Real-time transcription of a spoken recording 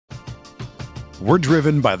We're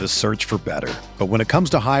driven by the search for better. But when it comes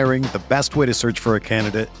to hiring, the best way to search for a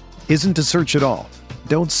candidate isn't to search at all.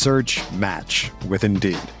 Don't search, match with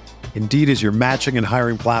Indeed. Indeed is your matching and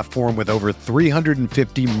hiring platform with over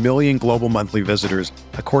 350 million global monthly visitors,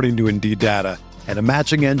 according to Indeed data, and a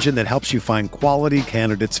matching engine that helps you find quality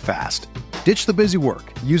candidates fast. Ditch the busy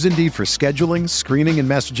work. Use Indeed for scheduling, screening, and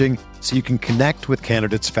messaging so you can connect with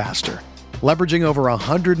candidates faster. Leveraging over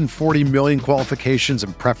 140 million qualifications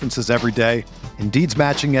and preferences every day, Indeed's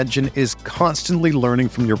matching engine is constantly learning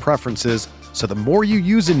from your preferences, so the more you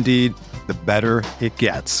use Indeed, the better it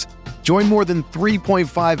gets. Join more than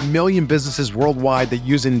 3.5 million businesses worldwide that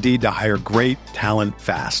use Indeed to hire great talent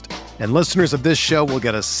fast. And listeners of this show will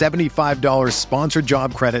get a $75 sponsored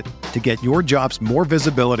job credit to get your jobs more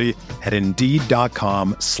visibility at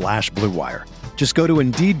Indeed.com/Blue Wire. Just go to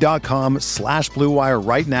Indeed.com/Blue Wire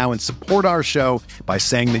right now and support our show by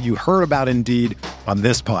saying that you heard about Indeed on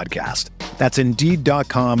this podcast. That's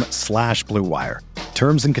Indeed.com/Blue Wire.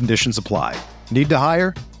 Terms and conditions apply. Need to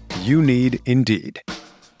hire? You need Indeed.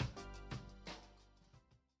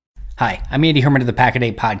 Hi, I'm Andy Herman of the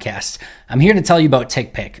Pack-A-Day Podcast. I'm here to tell you about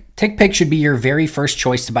TickPick. TickPick should be your very first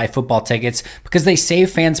choice to buy football tickets because they save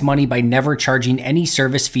fans money by never charging any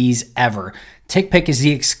service fees ever. TickPick is the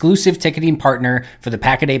exclusive ticketing partner for the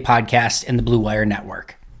Pack-A-Day Podcast and the Blue Wire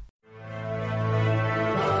Network.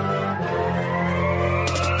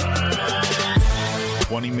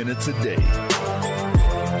 "20 minutes a day,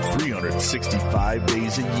 365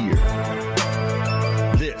 days a year.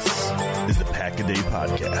 This is the Pack-A-Day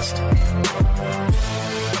Podcast.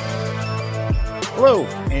 Hello,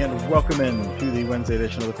 and welcome in to the Wednesday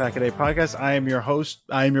edition of the Pack-A-Day Podcast. I am your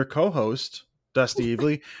co-host, Dusty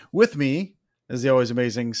Evely. With me is the always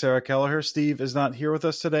amazing Sarah Kelleher. Steve is not here with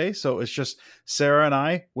us today, so it's just Sarah and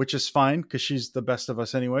I, which is fine because she's the best of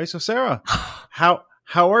us anyway. So Sarah, how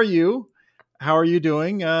are you? How are you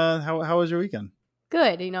doing? How was your weekend?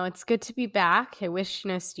 Good. It's good to be back. I wish,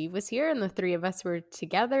 Steve was here and the three of us were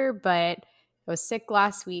together, but I was sick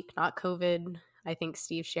last week, not COVID. I think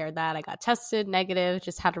Steve shared that. I got tested negative,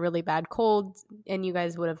 just had a really bad cold, and you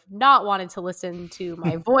guys would have not wanted to listen to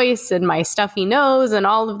my voice and my stuffy nose and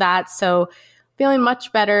all of that. So feeling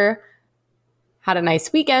much better. Had a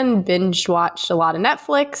nice weekend, binge watched a lot of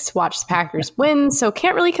Netflix, watched the Packers win, so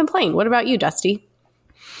can't really complain. What about you, Dusty?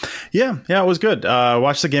 Yeah, it was good.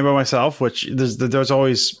 Watched the game by myself, which there's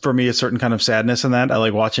always for me a certain kind of sadness in that. I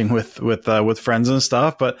like watching with friends and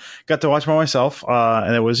stuff, but got to watch by myself,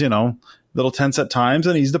 and it was little tense at times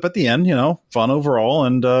and eased up at the end. Fun overall,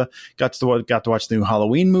 and got to watch the new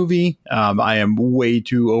Halloween movie. I am way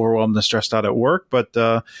too overwhelmed and stressed out at work, but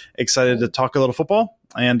excited to talk a little football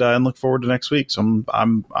and look forward to next week. So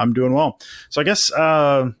I'm doing well. So I guess.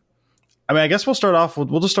 I guess we'll start off.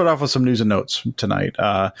 We'll just start off with some news and notes tonight.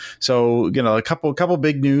 So a couple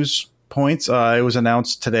big news points. It was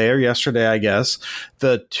announced today or yesterday, I guess,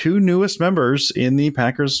 the two newest members in the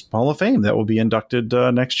Packers Hall of Fame that will be inducted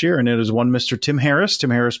next year, and it is one Mr. Tim Harris.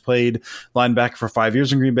 Tim Harris played linebacker for 5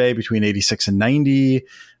 years in Green Bay between 86 and 90.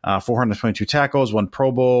 422 tackles, one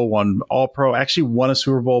Pro Bowl, one All-Pro, actually won a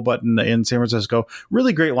Super Bowl, but in San Francisco.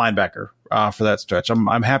 Really great linebacker for that stretch.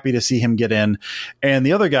 I'm happy to see him get in. And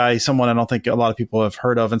the other guy, someone I don't think a lot of people have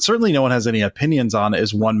heard of, and certainly no one has any opinions on,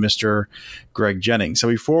 is one Mr. Greg Jennings. So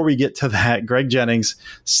before we get to that, Greg Jennings,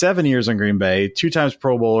 7 years in Green Bay, 2 times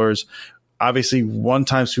Pro Bowlers, obviously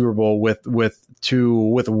 1-time Super Bowl with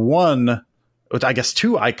one, I guess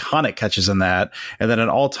 2 iconic catches in that, and then an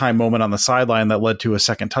all-time moment on the sideline that led to a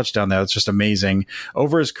second touchdown there. It's just amazing.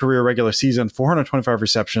 Over his career regular season, 425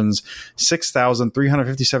 receptions,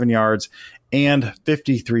 6,357 yards, and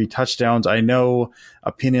 53 touchdowns. I know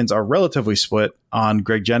opinions are relatively split on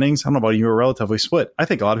Greg Jennings. I don't know about you, are relatively split. I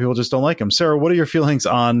think a lot of people just don't like him. Sarah, what are your feelings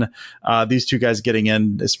on these two guys getting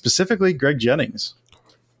in, specifically Greg Jennings?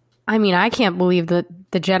 I can't believe that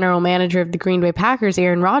the general manager of the Green Bay Packers,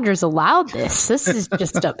 Aaron Rodgers, allowed this. This is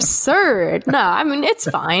just absurd. No, it's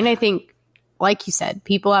fine. I think, like you said,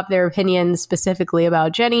 people have their opinions specifically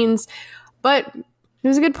about Jennings, but he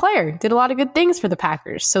was a good player, did a lot of good things for the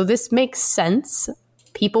Packers. So this makes sense.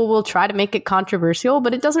 People will try to make it controversial,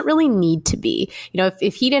 but it doesn't really need to be.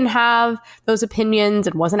 If he didn't have those opinions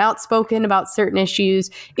and wasn't outspoken about certain issues,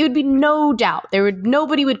 it would be no doubt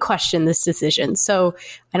nobody would question this decision. So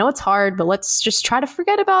I know it's hard, but let's just try to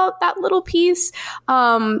forget about that little piece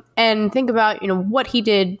and think about what he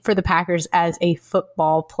did for the Packers as a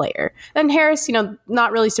football player. And Harris,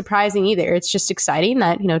 not really surprising either. It's just exciting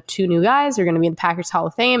that 2 new guys are going to be in the Packers Hall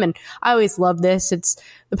of Fame, and I always love this.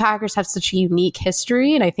 The Packers have such a unique history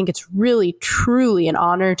history. And I think it's really, truly an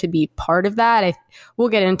honor to be part of that. We'll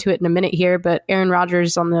get into it in a minute here, but Aaron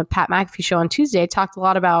Rodgers on the Pat McAfee show on Tuesday talked a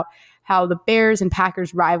lot about how the Bears and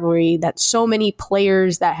Packers rivalry, that so many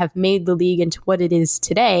players that have made the league into what it is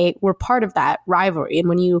today were part of that rivalry. And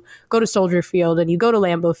when you go to Soldier Field and you go to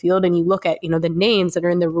Lambeau Field and you look at, the names that are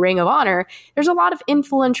in the Ring of Honor, there's a lot of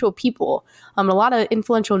influential people, a lot of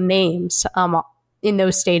influential names in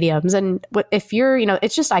those stadiums. And if you're,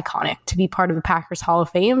 it's just iconic to be part of the Packers Hall of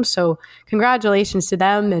Fame. So congratulations to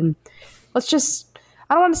them. And I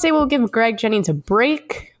don't want to say we'll give Greg Jennings a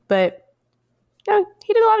break, but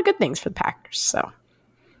he did a lot of good things for the Packers. So,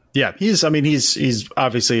 yeah, he's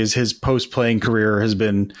obviously his post-playing career has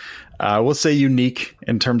been, we'll say, unique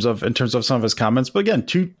in terms of some of his comments. But again,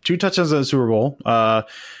 two touchdowns in the Super Bowl,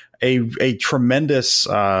 a tremendous,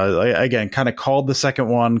 again, kind of called the second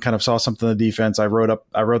one, kind of saw something in the defense. I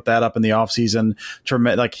wrote that up in the offseason,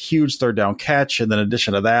 huge third down catch. And then in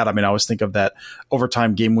addition to that, I always think of that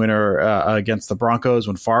overtime game winner against the Broncos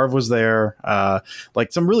when Favre was there,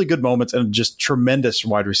 some really good moments and just tremendous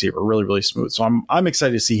wide receiver, really, really smooth. So I'm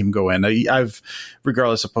excited to see him go in.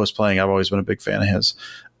 Regardless of post playing, I've always been a big fan of his.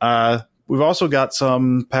 We've also got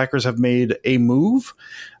some Packers have made a move.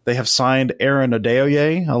 They have signed Aaron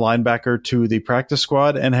Adeoye, a linebacker, to the practice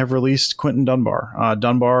squad and have released Quinton Dunbar.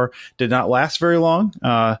 Dunbar did not last very long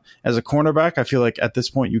as a cornerback. I feel like at this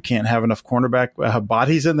point you can't have enough cornerback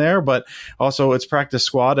bodies in there, but also it's practice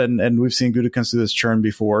squad, and we've seen Gutekunst do this churn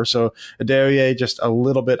before. So Adeoye, just a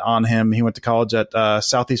little bit on him. He went to college at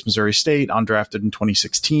Southeast Missouri State, undrafted in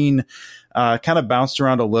 2016. Kind of bounced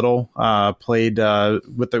around a little, played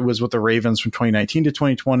with the Ravens from 2019 to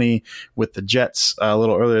 2020, with the Jets a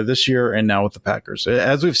little earlier this year, and now with the Packers.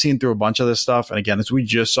 As we've seen through a bunch of this stuff, and again, as we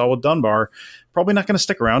just saw with Dunbar, probably not going to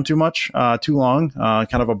stick around too long,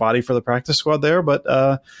 kind of a body for the practice squad there, but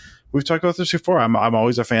we've talked about this before. I'm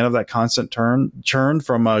always a fan of that constant churn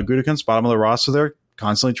from Gutekunst, bottom of the roster there,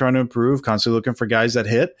 constantly trying to improve, constantly looking for guys that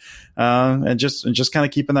hit, and just kind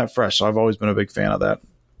of keeping that fresh. So I've always been a big fan of that.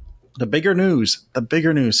 The bigger news,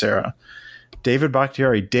 Sarah. David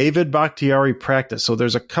Bakhtiari practiced. So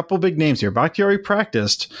there's a couple big names here. Bakhtiari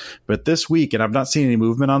practiced, but this week, and I've not seen any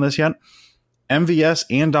movement on this yet, MVS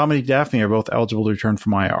and Dominique Dafney are both eligible to return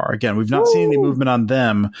from IR. Again, we've not seen any movement on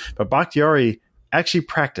them, but Bakhtiari actually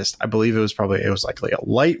practiced. I believe it was likely a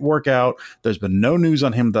light workout. There's been no news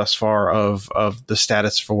on him thus far of the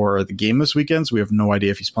status for the game this weekend. So we have no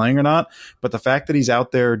idea if he's playing or not, but the fact that he's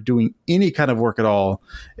out there doing any kind of work at all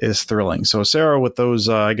is thrilling. So Sarah, with those,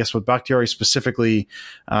 I guess with Bakhtiari specifically,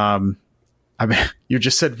 you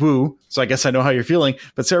just said woo, so I guess I know how you're feeling,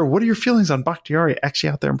 but Sarah, what are your feelings on Bakhtiari actually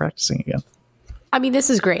out there and practicing again? This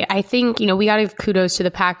is great. I think, we got to give kudos to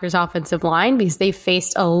the Packers offensive line because they've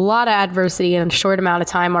faced a lot of adversity in a short amount of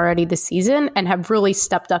time already this season and have really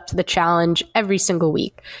stepped up to the challenge every single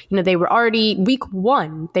week. They were already week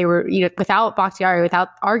one. They were, without Bakhtiari, without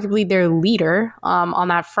arguably their leader on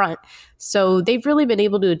that front. So they've really been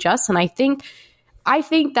able to adjust. And I think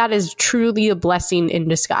that is truly a blessing in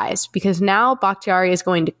disguise because now Bakhtiari is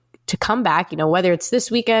going to come back, whether it's this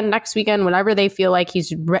weekend, next weekend, whenever they feel like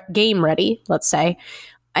he's game ready, let's say.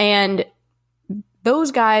 And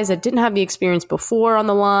those guys that didn't have the experience before on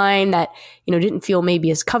the line, that, didn't feel maybe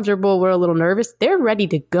as comfortable, were a little nervous, they're ready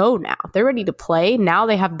to go now. They're ready to play. Now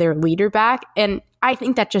they have their leader back. And I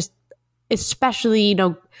think that just, especially,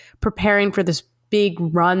 preparing for this big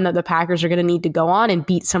run that the Packers are going to need to go on and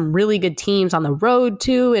beat some really good teams on the road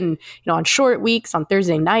too. And, on short weeks on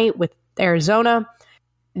Thursday night with Arizona,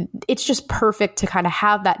 it's just perfect to kind of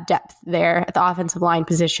have that depth there at the offensive line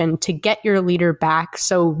position to get your leader back.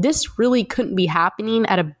 So this really couldn't be happening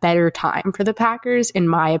at a better time for the Packers, in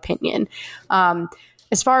my opinion.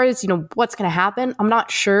 As far as, what's going to happen, I'm not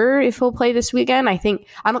sure if he'll play this weekend. I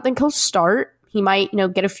don't think he'll start. He might,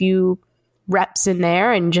 get a few reps in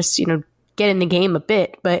there and just, get in the game a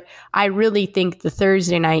bit. But I really think the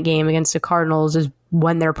Thursday night game against the Cardinals is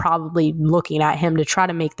when they're probably looking at him to try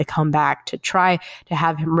to make the comeback, to try to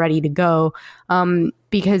have him ready to go.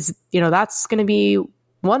 Because, that's going to be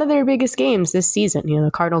one of their biggest games this season. The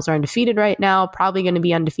Cardinals are undefeated right now, probably going to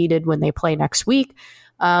be undefeated when they play next week.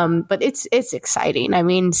 But it's exciting.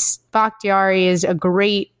 Bakhtiari is a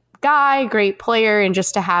great guy, great player, and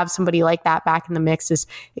just to have somebody like that back in the mix is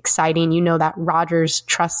exciting. That Rodgers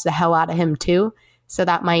trusts the hell out of him too. So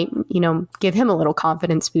that might, give him a little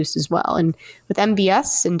confidence boost as well. And with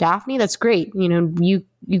MVS and Dafney, that's great. You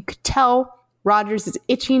could tell Rodgers is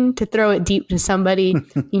itching to throw it deep to somebody.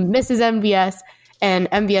 He misses MVS, and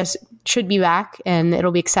MVS should be back, and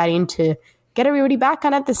it'll be exciting to get everybody back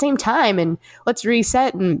on at the same time. And let's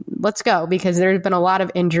reset and let's go, because there's been a lot of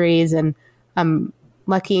injuries, and I'm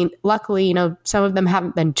luckily, you know, some of them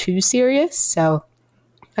haven't been too serious. So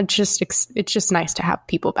it's just nice to have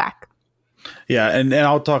people back. Yeah, and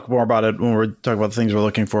I'll talk more about it when we're talking about the things we're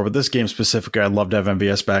looking for. But this game specifically, I'd love to have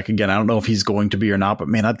MVS back again. I don't know if he's going to be or not, but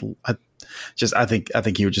man, I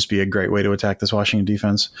think he would just be a great way to attack this Washington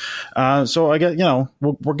defense. So I get, you know,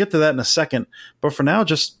 we'll get to that in a second. But for now,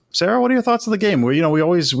 just Sarah, what are your thoughts on the game? We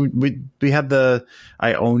had the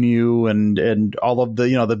I own you and all of the,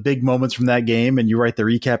 you know, the big moments from that game, and you write the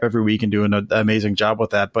recap every week and do an amazing job with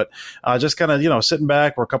that. But just kind of, you know, sitting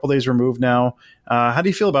back, we're a couple days removed now. How do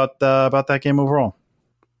you feel about that game overall?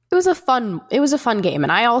 It was a fun game,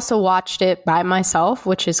 and I also watched it by myself,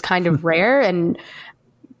 which is kind of rare and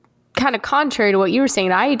kind of contrary to what you were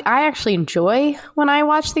saying. I actually enjoy when I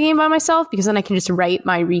watch the game by myself, because then I can just write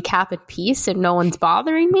my recap in peace and no one's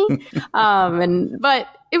bothering me. But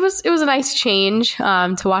it was a nice change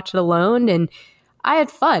to watch it alone, and I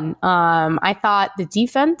had fun. I thought the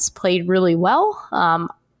defense played really well.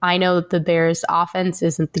 I know that the Bears offense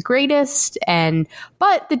isn't the greatest,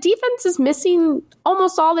 but the defense is missing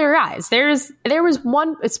almost all their guys. There was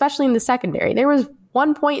one, especially in the secondary, there was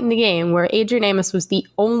one point in the game where Adrian Amos was the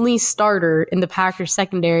only starter in the Packers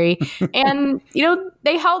secondary, and, you know,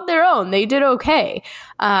 they held their own. They did okay.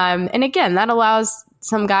 And again, that allows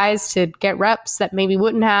some guys to get reps that maybe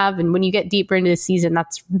wouldn't have. And when you get deeper into the season,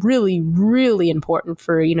 that's really, really important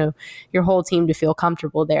for, you know, your whole team to feel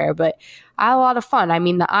comfortable there. But I had a lot of fun. I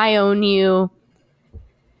mean, the I own you,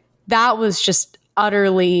 that was just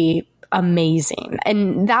utterly amazing.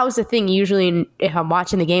 And that was the thing. Usually if I'm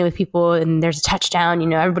watching the game with people and there's a touchdown, you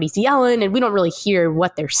know, everybody's yelling and we don't really hear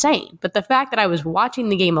what they're saying. But the fact that I was watching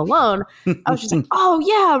the game alone, I was just like, oh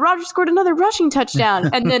yeah, Rodgers scored another rushing touchdown.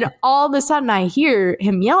 And then all of a sudden I hear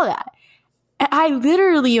him yell that. And I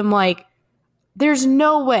literally am like, there's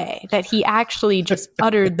no way that he actually just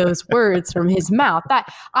uttered those words from his mouth.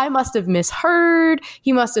 That I must have misheard.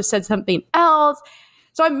 He must have said something else.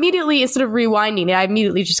 So I immediately, instead of rewinding it, I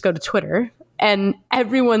immediately just go to Twitter, and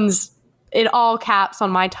everyone's in all caps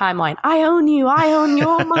on my timeline. I own you.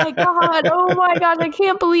 Oh my God. Oh my God. I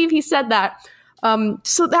can't believe he said that.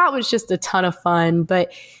 So that was just a ton of fun,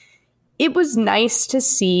 but it was nice to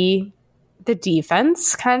see the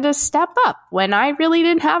defense kind of step up when I really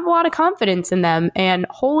didn't have a lot of confidence in them. And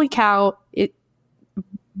holy cow,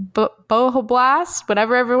 Boho Blast,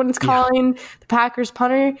 whatever everyone's calling the Packers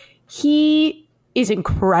punter, he is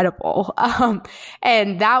incredible.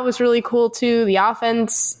 And that was really cool too. The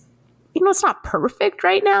offense, you know, it's not perfect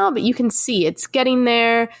right now, but you can see it's getting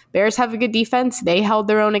there. Bears have a good defense. They held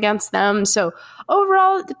their own against them. So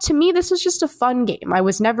overall, to me, this was just a fun game. I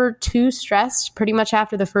was never too stressed pretty much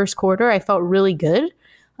after the first quarter. I felt really good.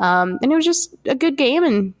 And it was just a good game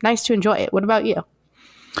and nice to enjoy it. What about you?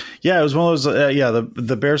 Yeah, it was one of those.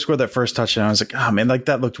 The Bears scored that first touchdown. I was like, oh man, like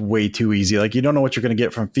that looked way too easy. Like you don't know what you're going to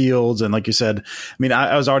get from Fields, and like you said, I mean,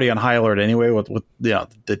 I was already on high alert anyway with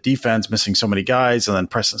the defense missing so many guys, and then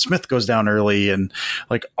Preston Smith goes down early, and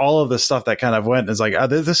like all of the stuff that kind of went is like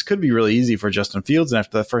this could be really easy for Justin Fields. And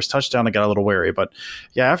after the first touchdown, I got a little wary, but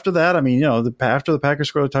yeah, after that, I mean, you know, after the Packers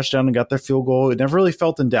scored a touchdown and got their field goal, it never really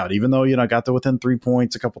felt in doubt. Even though, you know, I got to within 3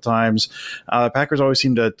 points a couple times, the Packers always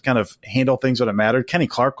seemed to kind of handle things when it mattered. Kenny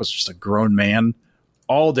Clark was just a grown man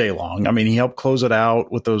all day long. I mean, he helped close it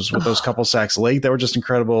out with those couple sacks late that were just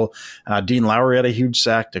incredible. Dean Lowry had a huge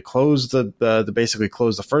sack to close the basically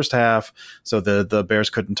close the first half, so the Bears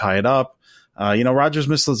couldn't tie it up. You know, Rodgers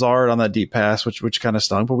missed Lazard on that deep pass, which kind of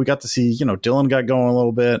stung, but we got to see, you know, Dillon got going a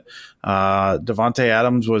little bit. Devontae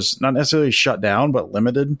Adams was not necessarily shut down, but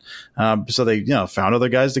limited. So they, you know, found other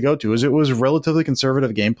guys to go to. It was a relatively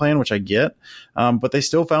conservative game plan, which I get. But they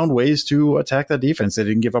still found ways to attack that defense. They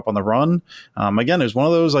didn't give up on the run. Again, it was one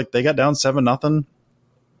of those, like, they got down 7-0.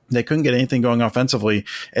 They couldn't get anything going offensively.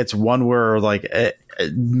 It's one where, like,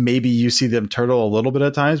 maybe you see them turtle a little bit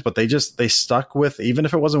at times, but they stuck with, even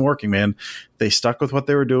if it wasn't working, man, they stuck with what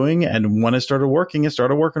they were doing. And when it started working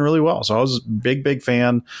really well. So I was a big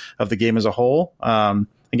fan of the game as a whole.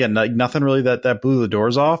 Again, nothing really that blew the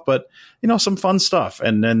doors off, but, you know, some fun stuff.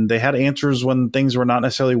 And then they had answers when things were not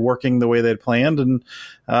necessarily working the way they'd planned, and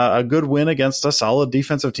a good win against a solid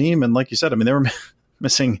defensive team. And like you said, I mean, they were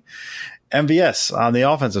missing MVS on the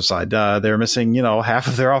offensive side. They were missing, you know, half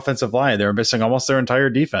of their offensive line. They were missing almost their entire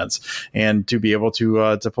defense. And to be able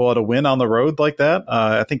to pull out a win on the road like that,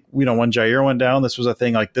 I think, you know, when Jair went down, this was a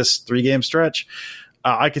thing like this 3-game stretch.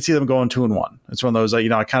 I could see them going 2-1. It's one of those, you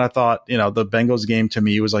know, I kind of thought, you know, the Bengals game to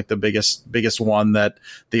me was like the biggest one that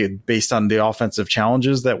based on the offensive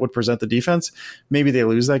challenges that would present the defense, maybe they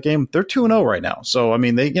lose that game. They're 2-0 right now. So, I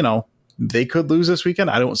mean, they, you know, they could lose this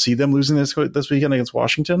weekend. I don't see them losing this weekend against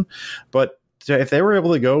Washington, but if they were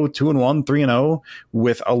able to go 2-1, 3-0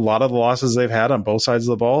 with a lot of the losses they've had on both sides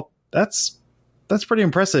of the ball, that's pretty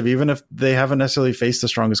impressive, even if they haven't necessarily faced the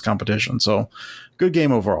strongest competition. So good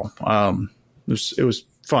game overall. It was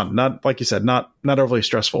fun. Not, like you said, not overly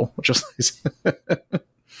stressful, which is nice.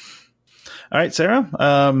 All right,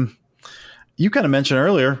 Sarah, you kind of mentioned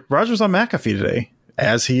earlier, Rodgers on McAfee today,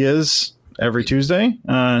 as he is every Tuesday.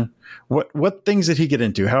 What things did he get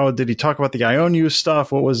into? How did he talk about the Ionu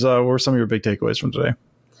stuff? What were some of your big takeaways from today?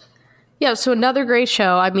 Yeah, so another great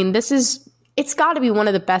show. I mean, it's got to be one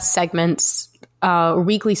of the best segments,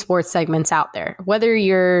 weekly sports segments out there. Whether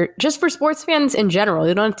you're just for sports fans in general,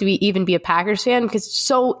 you don't have to even be a Packers fan, because it's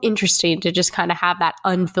so interesting to just kind of have that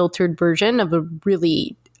unfiltered version of a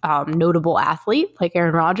really notable athlete like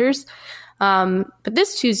Aaron Rodgers. But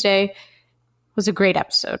this Tuesday was a great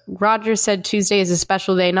episode. Rodgers said Tuesday is a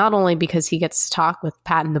special day, not only because he gets to talk with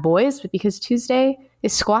Pat and the boys, but because Tuesday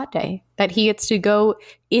is squat day, that he gets to go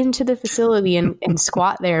into the facility and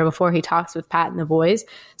squat there before he talks with Pat and the boys.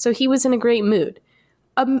 So he was in a great mood.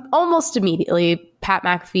 Almost immediately, Pat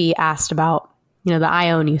McAfee asked about, the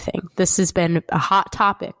Ionu thing. This has been a hot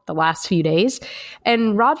topic the last few days.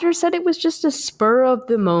 And Rodgers said it was just a spur of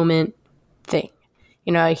the moment thing.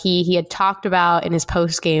 He had talked about in his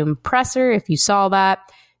post-game presser, if you saw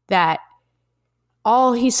that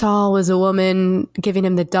all he saw was a woman giving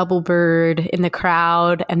him the double bird in the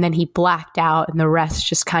crowd, and then he blacked out and the rest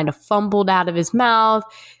just kind of fumbled out of his mouth.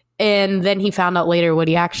 And then he found out later what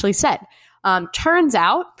he actually said. Turns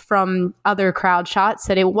out from other crowd shots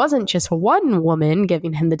that it wasn't just one woman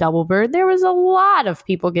giving him the double bird. There was a lot of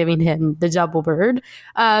people giving him the double bird.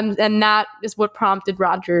 And that is what prompted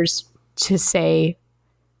Rodgers to say,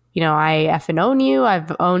 I effing own you.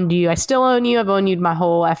 I've owned you. I still own you. I've owned you my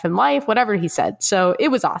whole effing life, whatever he said. So it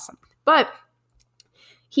was awesome. But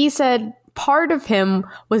he said part of him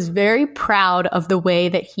was very proud of the way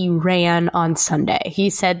that he ran on Sunday. He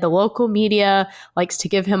said the local media likes to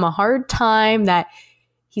give him a hard time, that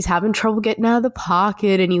he's having trouble getting out of the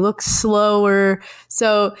pocket and he looks slower.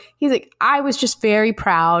 So he's like, I was just very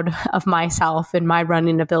proud of myself and my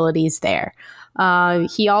running abilities there.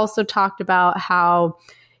 He also talked about how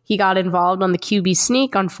he got involved on the QB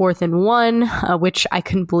sneak on 4th and 1, which I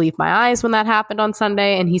couldn't believe my eyes when that happened on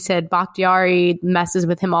Sunday. And he said Bakhtiari messes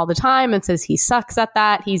with him all the time and says he sucks at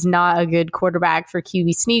that. He's not a good quarterback for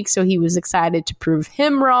QB sneak, so he was excited to prove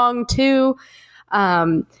him wrong too.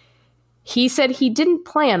 He said he didn't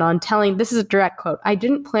plan on telling, this is a direct quote, I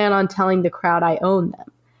didn't plan on telling the crowd I own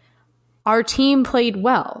them. Our team played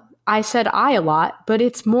well. I said I a lot, but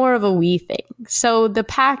it's more of a we thing. So the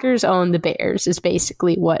Packers own the Bears is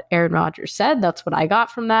basically what Aaron Rodgers said. That's what I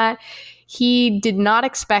got from that. He did not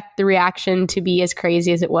expect the reaction to be as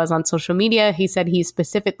crazy as it was on social media. He said he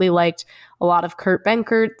specifically liked a lot of Kurt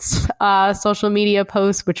Benkert's social media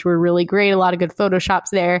posts, which were really great. A lot of good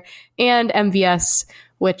Photoshops there. And MVS,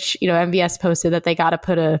 which, MVS posted that they got to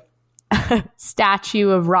put a statue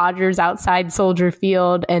of Rodgers outside Soldier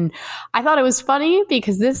Field. And I thought it was funny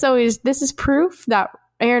because this is proof that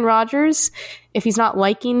Aaron Rodgers, if he's not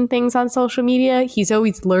liking things on social media, he's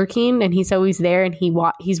always lurking and he's always there and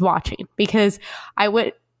he's watching. Because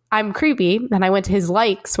I'm creepy and I went to his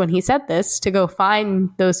likes when he said this to go find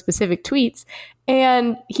those specific tweets,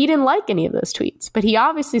 and he didn't like any of those tweets, but he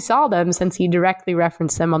obviously saw them since he directly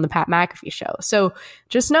referenced them on the Pat McAfee show. So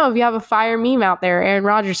just know, if you have a fire meme out there, Aaron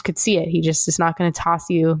Rodgers could see it. He just is not going to toss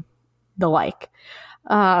you the like.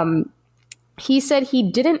 He said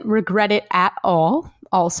he didn't regret it at all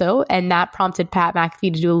also, and that prompted Pat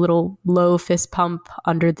McAfee to do a little low fist pump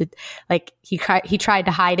under the, like he tried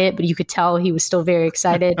to hide it, but you could tell he was still very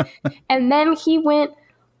excited. And then he went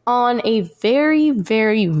on a very,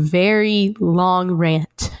 very, very long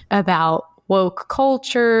rant about woke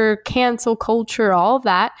culture, cancel culture, all of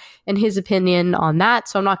that, and his opinion on that.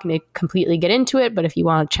 So I'm not going to completely get into it, but if you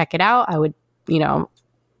want to check it out, I would,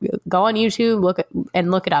 go on YouTube,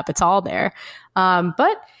 look it up. It's all there.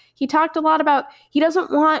 But he talked a lot about he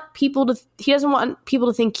doesn't want people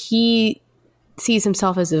to think he sees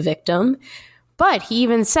himself as a victim. But he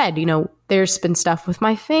even said, there's been stuff with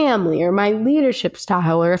my family or my leadership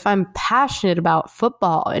style, or if I'm passionate about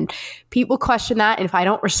football, and people question that. And if I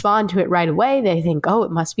don't respond to it right away, they think, oh, it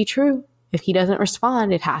must be true. If he doesn't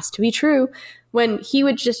respond, it has to be true. When he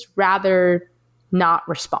would just rather not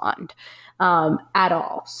respond at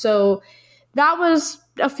all. So that was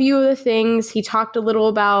a few of the things. He talked a little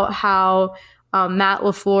about how Matt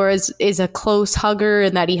LaFleur is a close hugger,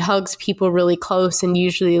 and that he hugs people really close, and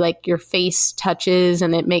usually like your face touches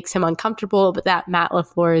and it makes him uncomfortable, but that Matt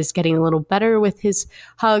LaFleur is getting a little better with his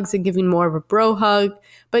hugs and giving more of a bro hug.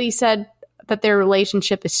 But he said that their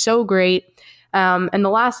relationship is so great. And the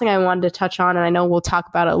last thing I wanted to touch on, and I know we'll talk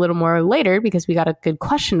about it a little more later because we got a good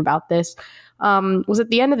question about this, was at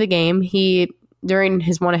the end of the game, during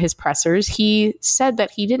one of his pressers, he said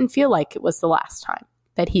that he didn't feel like it was the last time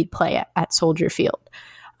that he'd play at Soldier Field.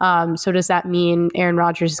 So does that mean Aaron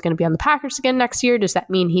Rodgers is going to be on the Packers again next year? Does that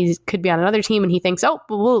mean he could be on another team and he thinks, oh,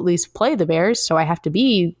 well, we'll at least play the Bears, so I have to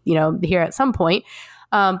be, here at some point.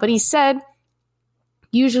 But he said,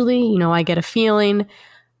 usually, I get a feeling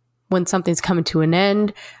when something's coming to an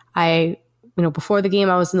end. Before the game,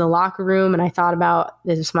 I was in the locker room and I thought about,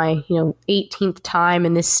 this is my, 18th time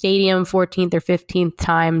in this stadium, 14th or 15th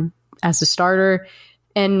time as a starter.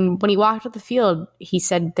 And when he walked off the field, he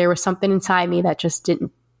said there was something inside me that just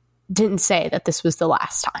didn't say that this was the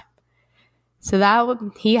last time. So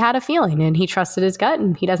he had a feeling and he trusted his gut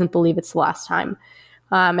and he doesn't believe it's the last time.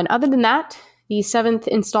 And other than that, the 7th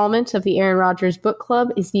installment of the Aaron Rodgers Book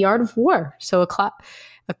Club is The Art of War. So a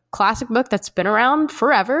classic book that's been around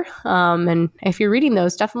forever. And if you're reading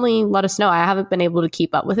those, definitely let us know. I haven't been able to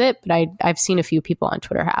keep up with it, but I've seen a few people on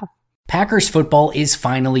Twitter have. Packers football is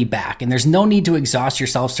finally back, and there's no need to exhaust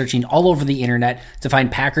yourself searching all over the internet to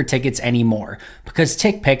find Packer tickets anymore. Because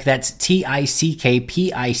TickPick, that's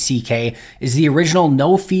TickPick, is the original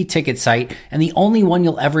no-fee ticket site, and the only one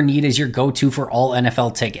you'll ever need as your go-to for all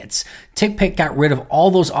NFL tickets. TickPick got rid of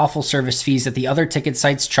all those awful service fees that the other ticket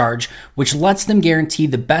sites charge, which lets them guarantee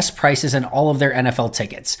the best prices on all of their NFL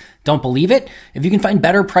tickets. Don't believe it? If you can find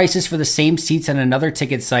better prices for the same seats on another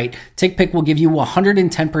ticket site, TickPick will give you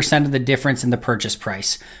 110% of the difference in the purchase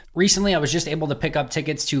price. Recently, I was just able to pick up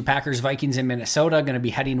tickets to Packers-Vikings in Minnesota. Going to be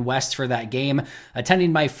heading west for that game.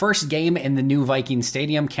 Attending my first game in the new Vikings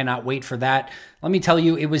stadium. Cannot wait for that. Let me tell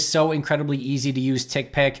you, it was so incredibly easy to use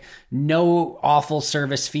TickPick. No awful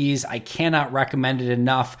service fees. I cannot recommend it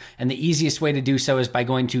enough. And the easiest way to do so is by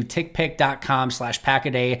going to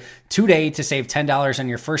tickpick.com/packaday today to save $10 on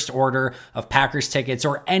your first order of Packers tickets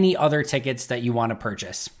or any other tickets that you want to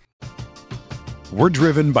purchase. We're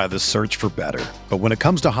driven by the search for better. But when it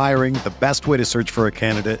comes to hiring, the best way to search for a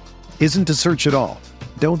candidate isn't to search at all.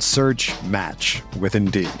 Don't search, match with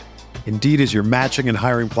Indeed. Indeed is your matching and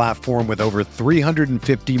hiring platform with over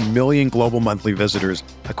 350 million global monthly visitors,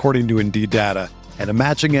 according to Indeed data, and a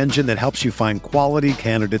matching engine that helps you find quality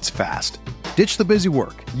candidates fast. Ditch the busy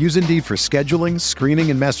work. Use Indeed for scheduling,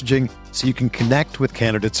 screening, and messaging so you can connect with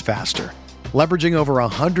candidates faster. Leveraging over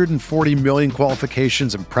 140 million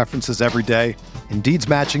qualifications and preferences every day, Indeed's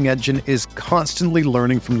matching engine is constantly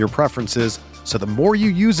learning from your preferences, so the more you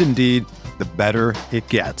use Indeed, the better it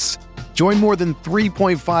gets. Join more than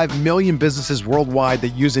 3.5 million businesses worldwide that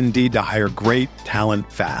use Indeed to hire great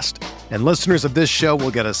talent fast. And listeners of this show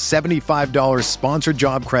will get a $75 sponsored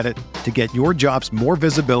job credit to get your jobs more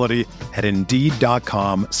visibility at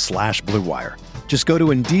Indeed.com/Blue Wire. Just go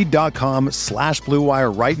to Indeed.com/Blue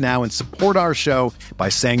Wire right now and support our show by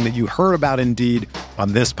saying that you heard about Indeed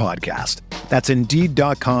on this podcast. That's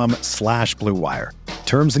Indeed.com/Blue Wire.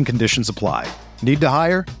 Terms and conditions apply. Need to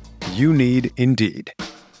hire? You need Indeed.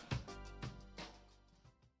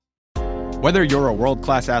 Whether you're a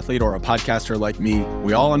world-class athlete or a podcaster like me,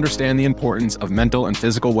 we all understand the importance of mental and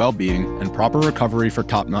physical well-being and proper recovery for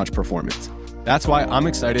top-notch performance. That's why I'm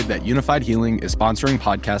excited that Unified Healing is sponsoring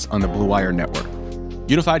podcasts on the Blue Wire Network.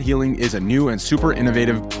 Unified Healing is a new and super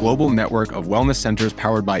innovative global network of wellness centers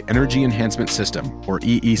powered by Energy Enhancement System, or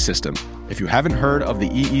EE System. If you haven't heard of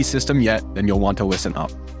the EE System yet, then you'll want to listen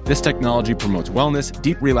up. This technology promotes wellness,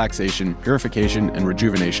 deep relaxation, purification, and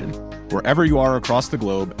rejuvenation. Wherever you are across the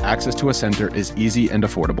globe, access to a center is easy and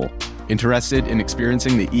affordable. Interested in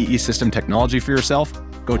experiencing the EE System technology for yourself?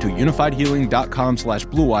 Go to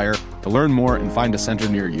unifiedhealing.com/Blue Wire to learn more and find a center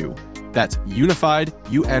near you. That's unified,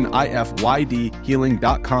 UNIFYD,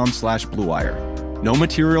 healing.com/Blue Wire. No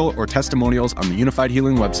material or testimonials on the Unified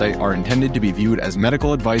Healing website are intended to be viewed as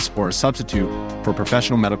medical advice or a substitute for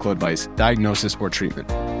professional medical advice, diagnosis, or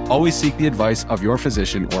treatment. Always seek the advice of your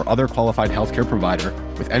physician or other qualified healthcare provider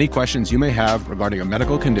with any questions you may have regarding a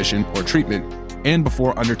medical condition or treatment and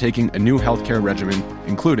before undertaking a new healthcare regimen,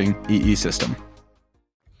 including EE System.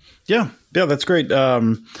 Yeah, that's great. I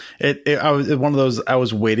was one of those. I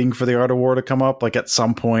was waiting for the Art of War to come up. Like at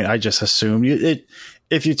some point, I just assumed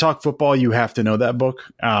if you talk football, you have to know that book.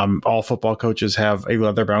 All football coaches have a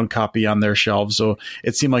leather-bound copy on their shelves, so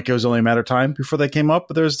it seemed like it was only a matter of time before they came up.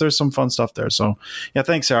 But there's some fun stuff there. So yeah,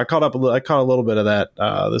 thanks, Sarah. I caught a little bit of that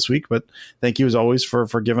this week, but thank you as always for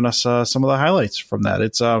giving us some of the highlights from that.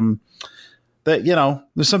 It's that,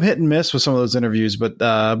 there's some hit and miss with some of those interviews, but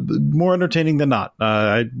more entertaining than not.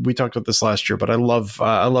 We talked about this last year, but I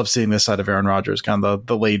love seeing this side of Aaron Rodgers, kind of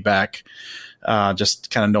the laid back,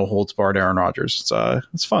 just kind of no holds barred Aaron Rodgers.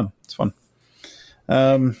 It's fun. It's fun.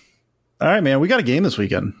 All right, man, we got a game this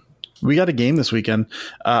weekend.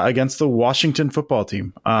 Against the Washington football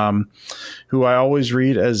team, who I always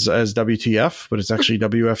read as WTF, but it's actually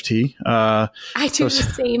WFT. I do the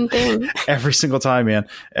same thing every single time, man.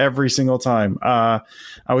 Every single time. I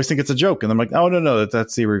always think it's a joke, and I'm like, oh no,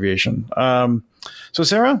 that's the abbreviation. So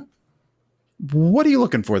Sarah, what are you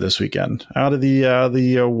looking for this weekend out of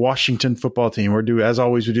the Washington football team? As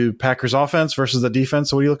always, we do Packers offense versus the defense.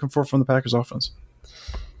 So what are you looking for from the Packers offense?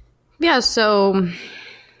 Yeah, so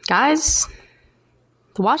guys,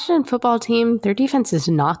 the Washington football team, their defense is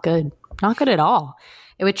not good. Not good at all,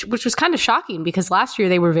 which was kind of shocking because last year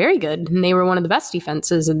they were very good and they were one of the best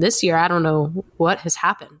defenses. And this year, I don't know what has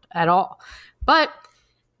happened at all. But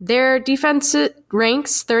their defense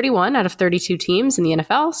ranks 31 out of 32 teams in the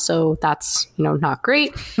NFL. So that's, not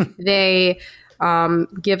great. They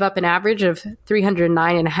give up an average of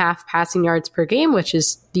 309.5 passing yards per game, which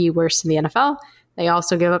is the worst in the NFL. They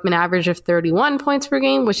also give up an average of 31 points per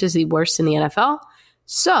game, which is the worst in the NFL.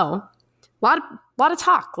 So, a lot of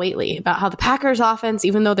talk lately about how the Packers offense,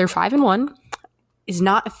 even though they're 5-1, is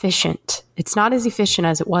not efficient. It's not as efficient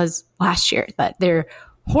as it was last year, that they're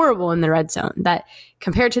horrible in the red zone, that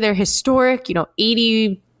compared to their historic,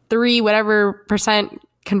 83 whatever percent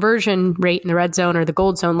conversion rate in the red zone or the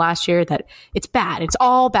gold zone last year, that it's bad. It's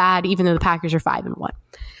all bad, even though the Packers are 5-1.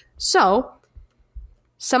 So,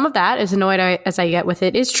 some of that, as annoyed as I get with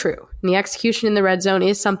it, is true. And the execution in the red zone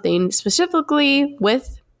is something specifically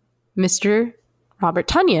with Mr. Robert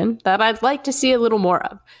Tonyan that I'd like to see a little more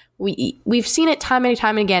of. We've seen it time and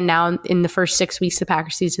time again now in the first 6 weeks of the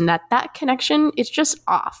Packers season that connection is just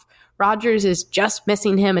off. Rodgers is just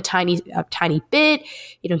missing him a tiny bit.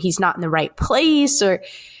 He's not in the right place, or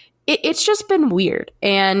it's just been weird.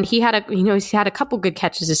 And he's had a couple good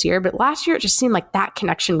catches this year, but last year it just seemed like that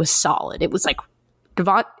connection was solid. It was like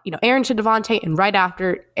Aaron to Devontae, and right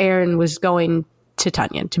after Aaron was going to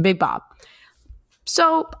Tonyan, to Big Bob.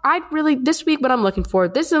 So this week, what I'm looking for,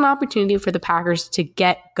 this is an opportunity for the Packers to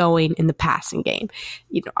get going in the passing game.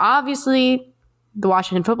 Obviously the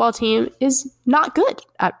Washington football team is not good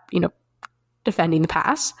at, defending the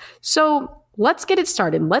pass. So let's get it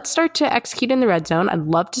started. Let's start to execute in the red zone. I'd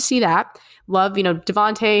love to see that. Love,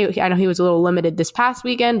 Devontae, I know he was a little limited this past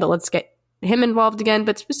weekend, but let's get him involved again.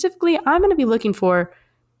 But specifically, I'm going to be looking for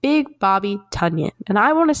Big Bobby Tonyan, and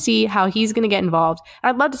I want to see how he's going to get involved.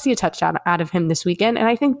 I'd love to see a touchdown out of him this weekend, and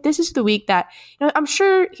I think this is the week that I'm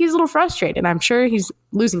sure he's a little frustrated. I'm sure he's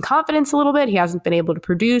losing confidence a little bit. He hasn't been able to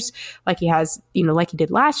produce like he has, like he did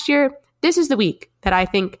last year. This is the week that I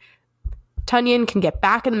think Tonyan can get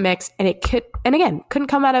back in the mix, and couldn't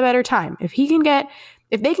come at a better time. If they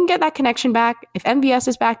can get that connection back, if MVS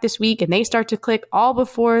is back this week and they start to click all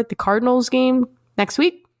before the Cardinals game next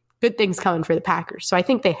week, good things coming for the Packers. So I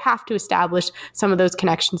think they have to establish some of those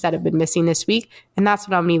connections that have been missing this week, and that's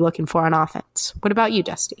what I'm going to be looking for on offense. What about you,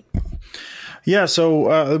 Dusty? Yeah,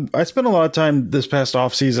 so I spent a lot of time this past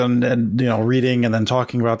offseason and reading and then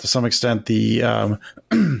talking about, to some extent, the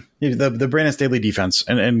Brandon Staley defense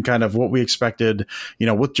and kind of what we expected,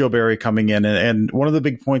 with Joe Barry coming in. And one of the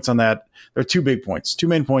big points on that, there are two main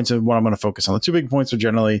points, and what I'm going to focus on. The two big points are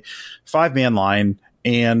generally 5-man line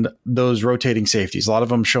and those rotating safeties. A lot of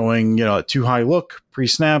them showing, a too high look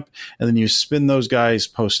pre-snap, and then you spin those guys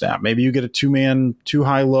post-snap. Maybe you get a 2-man too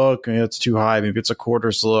high look, and it's too high. Maybe it's a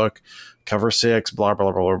quarters look, cover 6, blah,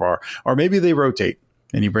 blah, blah, blah, blah. Or maybe they rotate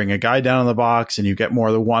and you bring a guy down in the box and you get more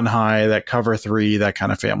of the 1 high, that cover 3, that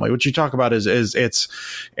kind of family. What you talk about is it's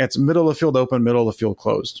middle of the field open, middle of the field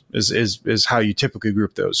closed is how you typically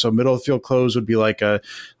group those. So middle of the field closed would be like a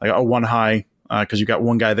 1 high, because you got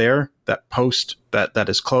one guy there, that post that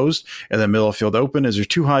is closed, and then middle of field open is your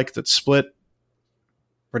 2 high that's split.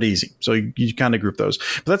 Pretty easy. So you kind of group those.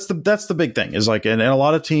 But that's the big thing, is like, and a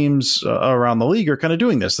lot of teams around the league are kind of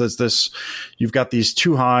doing this. You've got these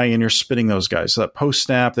 2 high and you're spinning those guys. So that post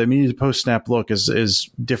snap, the immediate post snap look is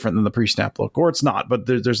different than the pre snap look, or it's not, but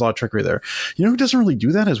there's a lot of trickery there. Who doesn't really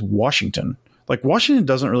do that is Washington. Like, Washington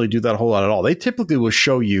doesn't really do that a whole lot at all. They typically will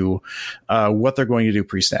show you what they're going to do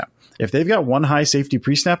pre snap. If they've got 1 high safety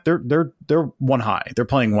pre-snap, they're 1 high. They're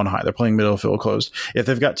playing 1 high. They're playing middle of field closed. If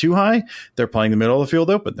they've got 2 high, they're playing the middle of the field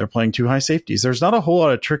open. They're playing 2 high safeties. There's not a whole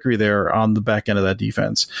lot of trickery there on the back end of that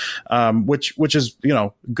defense, which is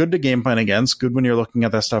good to game plan against. Good when you're looking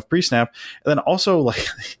at that stuff pre-snap. And then also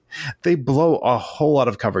they blow a whole lot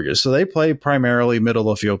of coverages. So they play primarily middle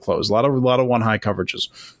of field closed. A lot of 1 high coverages.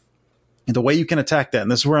 the way you can attack that,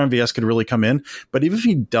 and this is where MVS could really come in, but even if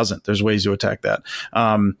he doesn't, there's ways to attack that.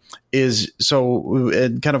 And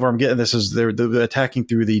kind of where I'm getting this is they're attacking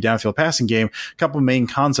through the downfield passing game. A couple of main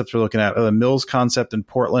concepts we're looking at, the Mills concept in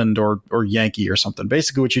Portland or Yankee or something.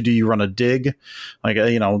 Basically what you do, you run a dig, like,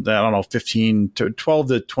 15 to 12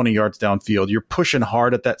 to 20 yards downfield. You're pushing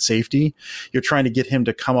hard at that safety. You're trying to get him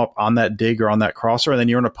to come up on that dig or on that crosser, and then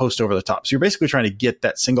you're in a post over the top. So you're basically trying to get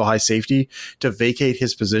that single high safety to vacate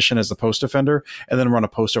his position as the post defender and then run a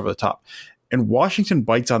post over the top. And Washington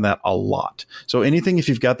bites on that a lot. So anything, if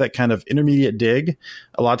you've got that kind of intermediate dig,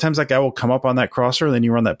 a lot of times that guy will come up on that crosser and then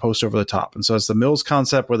you run that post over the top. And so it's the Mills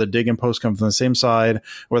concept where the dig and post come from the same side,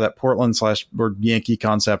 or that Portland / or Yankee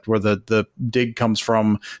concept where the dig comes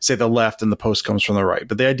from, say, the left and the post comes from the right.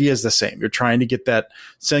 But the idea is the same. You're trying to get that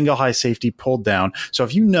single high safety pulled down. So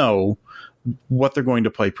if you know what they're going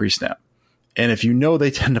to play pre-snap, and if you know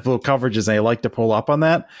they tend to blow coverages and they like to pull up on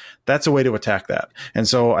that, that's a way to attack that. And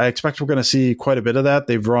so I expect we're going to see quite a bit of that.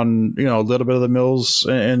 They've run, a little bit of the Mills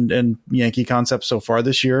and Yankee concepts so far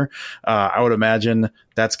this year. I would imagine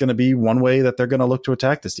that's going to be one way that they're going to look to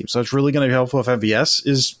attack this team. So it's really going to be helpful if MVS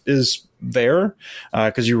is there,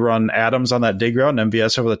 because you run Adams on that dig route and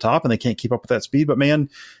MVS over the top, and they can't keep up with that speed. But man,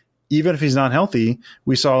 even if he's not healthy,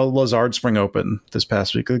 we saw Lazard spring open this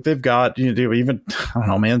past week. Like, they've got, even, I don't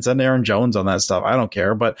know, man, send Aaron Jones on that stuff. I don't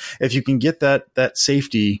care. But if you can get that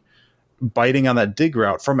safety biting on that dig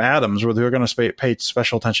route from Adams, where they're going to pay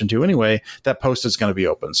special attention to anyway, that post is going to be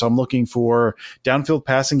open. So I'm looking for downfield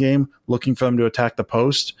passing game, looking for them to attack the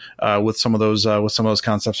post with some of those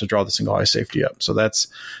concepts to draw the single high safety up. So that's,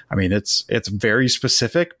 it's very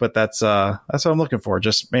specific, but that's what I'm looking for.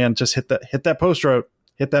 Just hit that post route.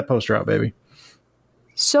 Hit that post route, baby.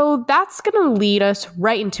 So that's going to lead us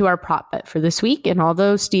right into our prop bet for this week. And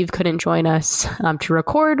although Steve couldn't join us to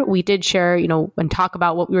record, we did share, and talk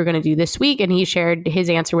about what we were going to do this week. And he shared his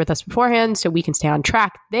answer with us beforehand, so we can stay on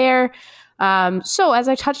track there. So as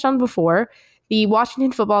I touched on before, the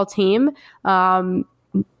Washington football team,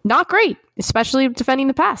 not great, especially defending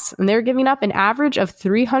the pass. And they're giving up an average of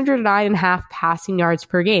 309.5 passing yards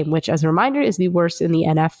per game, which, as a reminder, is the worst in the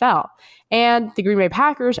NFL. And the Green Bay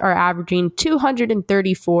Packers are averaging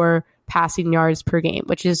 234 passing yards per game,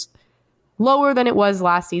 which is lower than it was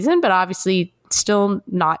last season, but obviously still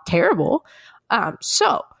not terrible.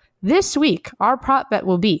 So this week, our prop bet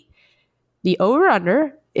will be the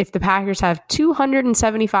over-under if the Packers have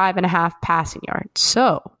 275.5 passing yards.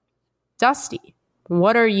 So, Dusty,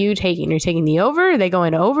 what are you taking? Are you taking the over? Are they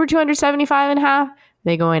going over 275.5? Are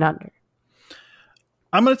they going under?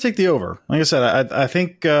 I'm going to take the over. Like I said, I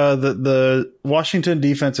think the Washington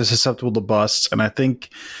defense is susceptible to busts, and I think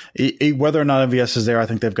whether or not MVS is there, I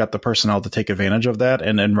think they've got the personnel to take advantage of that.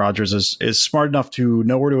 And Rodgers is smart enough to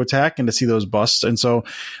know where to attack and to see those busts. And so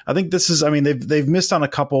I think this is, they've missed on a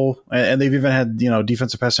couple, and they've even had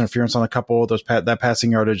defensive pass interference on a couple. That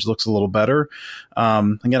passing yardage looks a little better.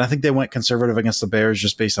 Again, I think they went conservative against the Bears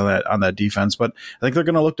just based on that defense, but I think they're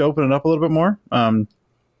going to look to open it up a little bit more.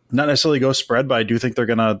 Not necessarily go spread, but I do think they're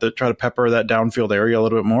going to try to pepper that downfield area a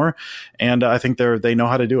little bit more. And I think they know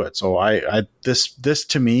how to do it. So this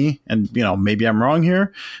to me, and maybe I'm wrong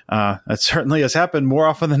here. That certainly has happened more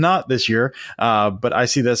often than not this year. But I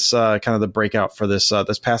see this kind of the breakout for this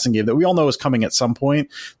passing game that we all know is coming at some point.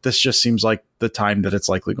 This just seems like the time that it's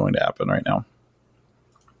likely going to happen right now.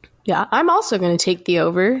 Yeah, I'm also going to take the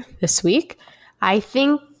over this week. I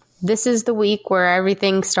think this is the week where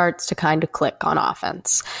everything starts to kind of click on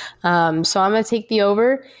offense. So I'm going to take the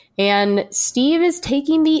over, and Steve is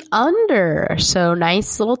taking the under. So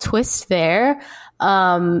nice little twist there.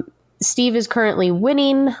 Steve is currently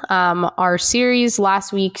winning our series.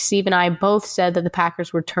 Last week, Steve and I both said that the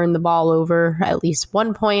Packers would turn the ball over at least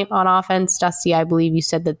 1 point on offense. Dusty, I believe you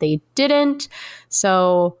said that they didn't.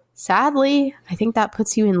 So sadly, I think that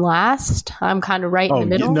puts you in last. I'm kind of right in the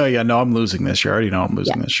middle. No, I'm losing this year. I already know I'm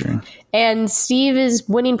losing this year. And Steve is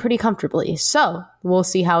winning pretty comfortably. So we'll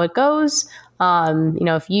see how it goes.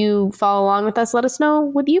 If you follow along with us, let us know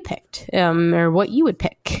what you picked or what you would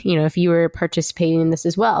pick, if you were participating in this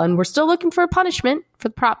as well. And we're still looking for a punishment for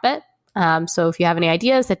the prop bet. So if you have any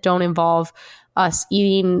ideas that don't involve us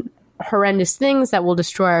eating horrendous things that will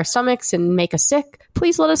destroy our stomachs and make us sick,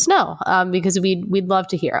 please let us know because we'd love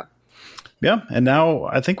to hear them. Yeah, and now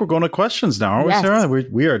I think we're going to questions now, aren't we, Sarah?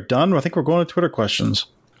 We are done. I think we're going to Twitter questions.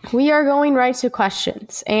 We are going right to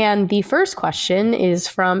questions. And the first question is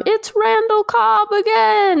from It's Randall Cobb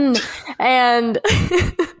again. And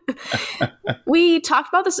we talked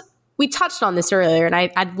about this. We touched on this earlier, and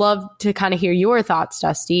I'd love to kind of hear your thoughts,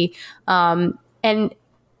 Dusty. And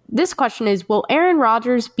this question is, will Aaron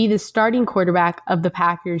Rodgers be the starting quarterback of the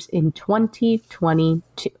Packers in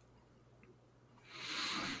 2022?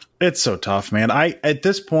 It's so tough, man. At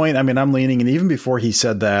this point, I mean, I'm leaning, and even before he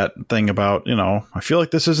said that thing about, I feel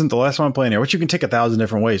like this isn't the last one I'm playing here, which you can take 1,000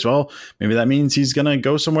 different ways. Well, maybe that means he's going to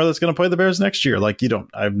go somewhere that's going to play the Bears next year. Like,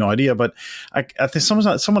 I have no idea. But I think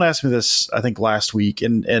someone asked me this, I think last week,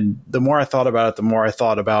 and the more I thought about it, the more I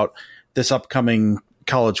thought about this upcoming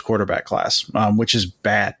college quarterback class, which is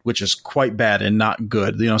bad, which is quite bad and not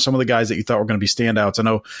good. Some of the guys that you thought were going to be standouts. I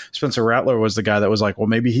know Spencer Rattler was the guy that was like, well,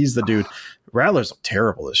 maybe he's the dude. Rattler's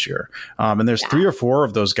terrible this year. And there's 3 or 4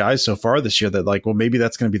 of those guys so far this year that like, well, maybe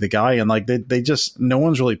that's going to be the guy. And like, they just, no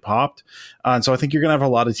one's really popped. And so I think you're going to have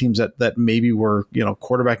a lot of teams that maybe were,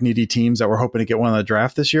 quarterback needy teams that were hoping to get one in the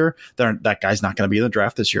draft this year. That guy's not going to be in the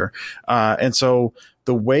draft this year. And so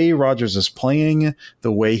the way Rodgers is playing,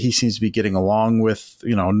 the way he seems to be getting along with,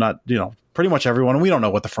 pretty much everyone. And we don't know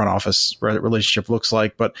what the front office relationship looks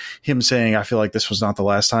like, but him saying, I feel like this was not the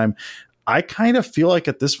last time. I kind of feel like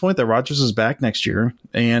at this point that Rodgers is back next year,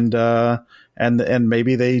 and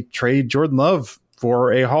maybe they trade Jordan Love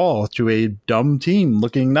for a haul to a dumb team.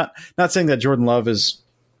 Looking not saying that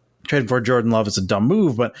trading for Jordan Love is a dumb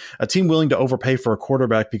move, but a team willing to overpay for a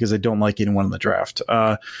quarterback because they don't like anyone in the draft.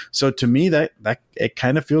 So to me, that it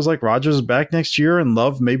kind of feels like Rodgers is back next year, and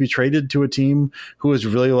Love maybe traded to a team who is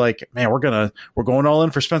really like, man, we're going all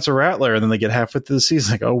in for Spencer Rattler, and then they get halfway through the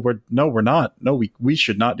season like, oh, we're not. No, we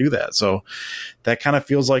should not do that. So that kind of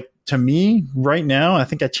feels like, to me right now, I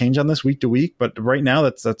think I change on this week to week, but right now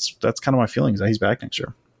that's kind of my feelings that he's back next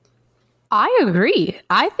year. I agree.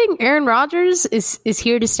 I think Aaron Rodgers is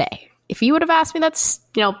here to stay. If you would have asked me that's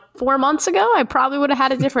 4 months ago, I probably would have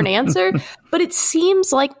had a different answer. But it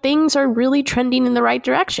seems like things are really trending in the right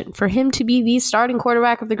direction for him to be the starting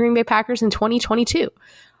quarterback of the Green Bay Packers in 2022.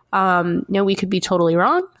 We could be totally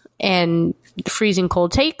wrong, and freezing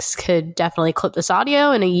cold takes could definitely clip this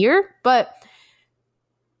audio in a year. But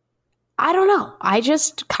I don't know. I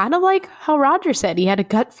just kind of like how Roger said he had a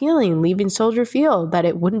gut feeling leaving Soldier Field that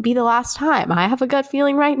it wouldn't be the last time. I have a gut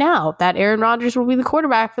feeling right now that Aaron Rodgers will be the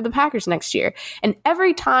quarterback for the Packers next year. And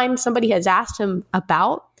every time somebody has asked him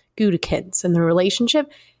about Gutekunst and the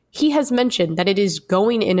relationship, he has mentioned that it is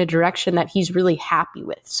going in a direction that he's really happy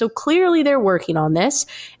with. So clearly they're working on this.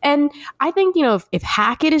 And I think, if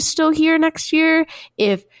Hackett is still here next year,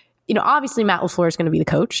 obviously Matt LaFleur is going to be the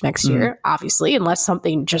coach next year, obviously, unless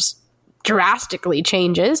something just drastically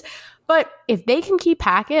changes. But if they can keep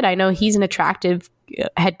Hackett, I know he's an attractive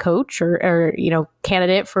head coach or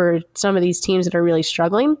candidate for some of these teams that are really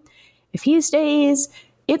struggling. If he stays,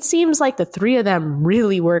 it seems like the 3 of them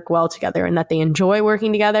really work well together and that they enjoy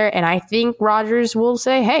working together. And I think Rodgers will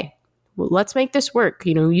say, hey, let's make this work.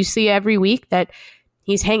 You see every week that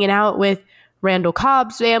he's hanging out with Randall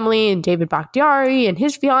Cobb's family and David Bakhtiari and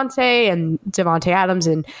his fiance and Devontae Adams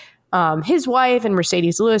and his wife and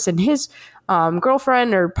Mercedes Lewis and his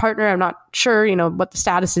girlfriend or partner. I'm not sure, what the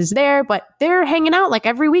status is there, but they're hanging out like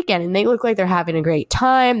every weekend and they look like they're having a great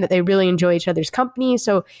time, that they really enjoy each other's company.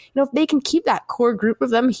 So, if they can keep that core group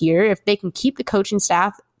of them here, if they can keep the coaching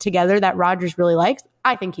staff together that Rodgers really likes,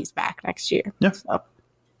 I think he's back next year. Yeah. So. All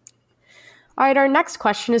right. Our next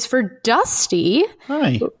question is for Dusty.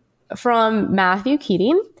 Hi. From Matthew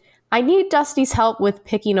Keating. I need Dusty's help with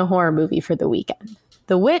picking a horror movie for the weekend.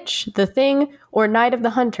 The Witch, The Thing, or Night of the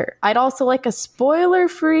Hunter. I'd also like a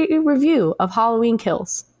spoiler-free review of Halloween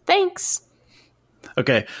Kills. Thanks.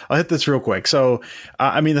 Okay, I'll hit this real quick. So,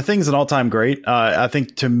 The Thing's an all-time great. I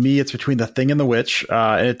think to me, it's between The Thing and The Witch.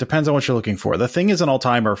 And it depends on what you're looking for. The Thing is an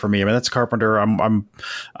all-timer for me. That's Carpenter. I'm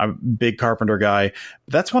a big Carpenter guy.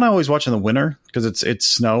 That's one I always watch in the winter because it's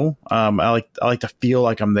snow. I like to feel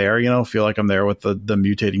like I'm there. Feel like I'm there with the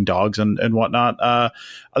mutating dogs and whatnot.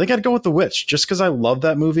 I think I'd go with The Witch just because I love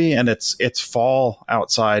that movie and it's fall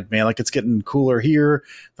outside, man. Like it's getting cooler here.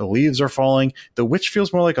 The leaves are falling. The Witch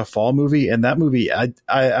feels more like a fall movie, and that movie,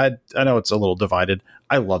 I know it's a little divided.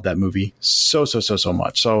 I love that movie so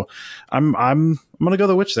much. So I'm gonna go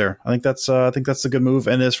The Witch there. I think that's a good move.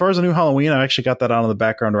 And as far as the new Halloween, I actually got that on in the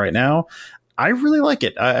background right now. I really like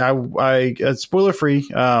it. I spoiler free.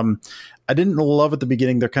 I didn't love at the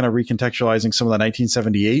beginning. They're kind of recontextualizing some of the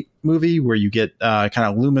 1978 movie where you get kind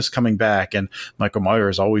of Loomis coming back and Michael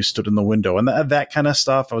Myers always stood in the window and that kind of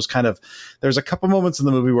stuff. There's a couple moments in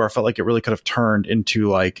the movie where I felt like it really could have turned into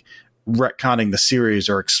like retconning the series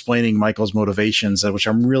or explaining Michael's motivations, which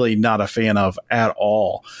I'm really not a fan of at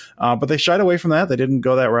all. But they shied away from that. They didn't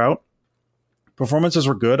go that route. Performances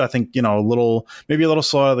were good. I think, maybe a little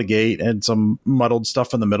slow out of the gate and some muddled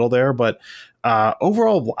stuff in the middle there, but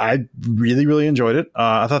Overall, I really, really enjoyed it.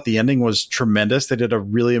 I thought the ending was tremendous. They did a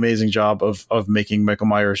really amazing job of making Michael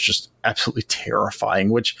Myers just absolutely terrifying,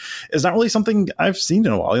 which is not really something I've seen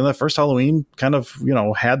in a while. The first Halloween kind of,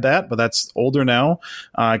 had that, but that's older now.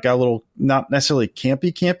 Got a little, not necessarily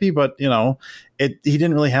campy, but, he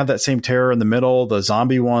didn't really have that same terror in the middle. The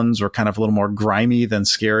zombie ones were kind of a little more grimy than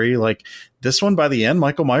scary. Like this one, by the end,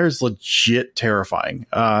 Michael Myers legit terrifying.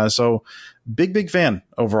 So big fan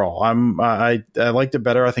overall. I liked it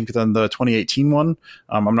better, I think, than the 2018 one.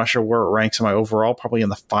 I'm not sure where it ranks in my overall, probably in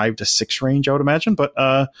the 5 to 6 range, I would imagine. But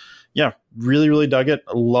yeah, really dug it.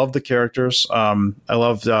 I love the characters. I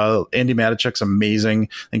love Andy Matichuk's amazing.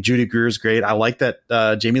 I think Judy Greer's great. I like that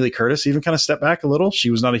Jamie Lee Curtis even kind of stepped back a little. She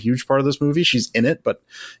was not a huge part of this movie. She's in it, but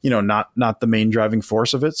not the main driving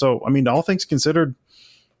force of it. So I mean, all things considered,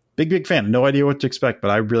 big fan. No idea what to expect, but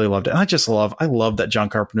I really loved it. And I love that John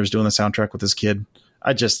Carpenter's doing the soundtrack with his kid.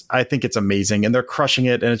 I think it's amazing, and they're crushing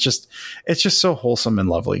it. And it's just so wholesome and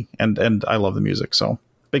lovely. And I love the music. So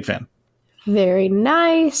big fan. Very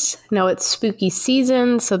nice. No, it's spooky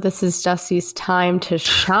season, so this is Dusty's time to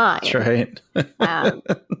shine. That's right.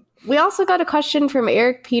 We also got a question from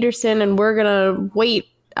Eric Peterson, and we're going to wait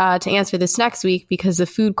to answer this next week because the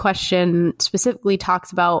food question specifically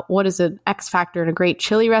talks about what is an X factor in a great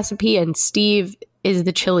chili recipe, and Steve is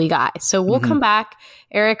the chili guy. So we'll come back.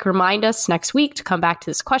 Eric, remind us next week to come back to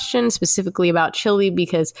this question specifically about chili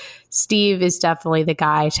because Steve is definitely the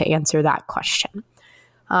guy to answer that question.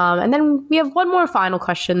 And then we have one more final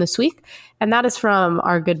question this week, and that is from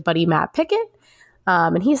our good buddy Matt Pickett.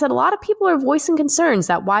 And he said, a lot of people are voicing concerns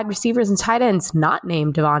that wide receivers and tight ends not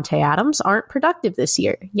named Davante Adams aren't productive this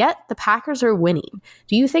year, yet the Packers are winning.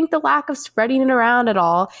 Do you think the lack of spreading it around at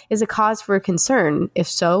all is a cause for concern? If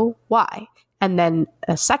so, why? And then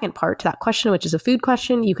a second part to that question, which is a food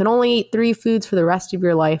question. You can only eat 3 foods for the rest of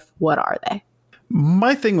your life. What are they?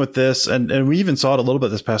 My thing with this, and we even saw it a little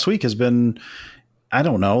bit this past week, has been, I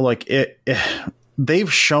don't know, like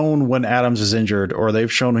they've shown when Adams is injured or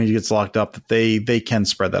they've shown when he gets locked up that they can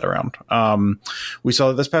spread that around. We saw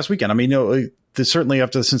that this past weekend. I mean, certainly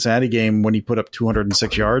after the Cincinnati game when he put up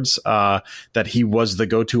 206 yards, that he was the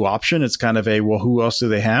go-to option. It's kind of well, who else do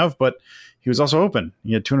they have? But he was also open.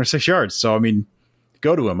 He had 206 yards. So, I mean,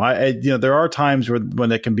 go to him. There are times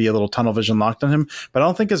when it can be a little tunnel vision locked on him, but I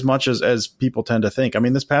don't think as much as people tend to think. I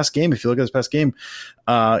mean, this past game, if you look at this past game,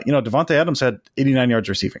 Davante Adams had 89 yards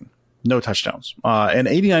receiving, no touchdowns, and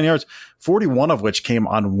 89 yards, 41 of which came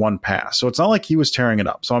on one pass. So it's not like he was tearing it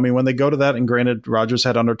up. So, I mean, when they go to that, and granted, Rodgers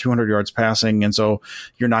had under 200 yards passing, and so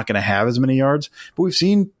you're not going to have as many yards, but we've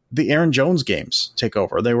seen the Aaron Jones games take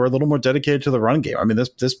over. They were a little more dedicated to the run game. I mean,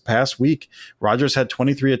 this past week, Rodgers had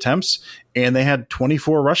 23 attempts and they had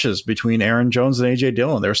 24 rushes between Aaron Jones and A.J.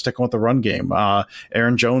 Dillon. They were sticking with the run game.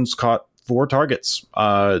 Aaron Jones caught 4 targets,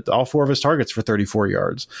 all 4 of his targets for 34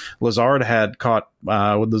 yards. Lazard had caught,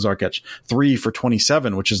 what did Lazard catch? 3 for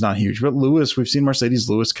 27, which is not huge. But Lewis, we've seen Mercedes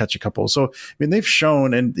Lewis catch a couple. So, I mean, they've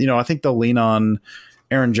shown, and, I think they'll lean on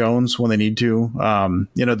Aaron Jones when they need to.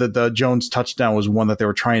 The Jones touchdown was one that they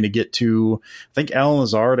were trying to get to, I think, Allen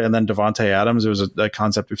Lazard and then Davante Adams. It was a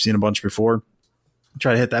concept we've seen a bunch before.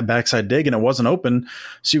 Try to hit that backside dig and it wasn't open.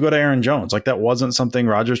 So you go to Aaron Jones. Like that wasn't something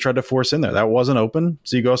Rodgers tried to force in there. That wasn't open.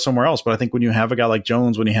 So you go somewhere else. But I think when you have a guy like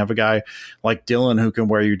Jones, when you have a guy like Dillon who can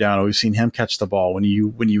wear you down, we've seen him catch the ball. When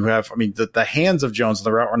you have, I mean, the hands of Jones,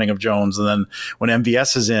 the route running of Jones, and then when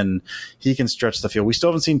MVS is in, he can stretch the field. We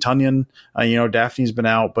still haven't seen Tunyon. Daphne's been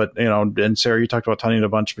out, but and Sarah, you talked about Tunyon a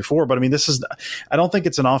bunch before. But I mean, I don't think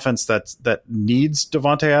it's an offense that needs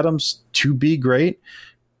Davante Adams to be great.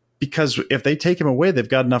 Because if they take him away, they've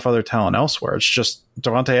got enough other talent elsewhere. It's just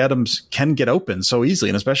Davante Adams can get open so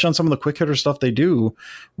easily. And especially on some of the quick hitter stuff they do,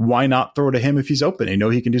 why not throw to him if he's open?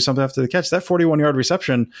 He can do something after the catch. That 41-yard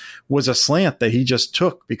reception was a slant that he just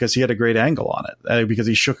took because he had a great angle on it, because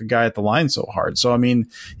he shook a guy at the line so hard. So, I mean,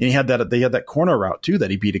 they had that corner route too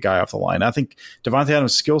that he beat a guy off the line. I think Davante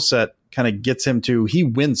Adams' skill set kind of gets him to, he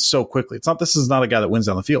wins so quickly. This is not a guy that wins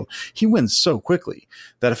down the field. He wins so quickly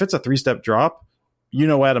that if it's a 3-step drop,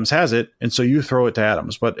 Adams has it, and so you throw it to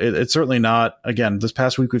Adams. But it's certainly not, again, this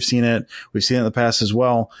past week we've seen it. We've seen it in the past as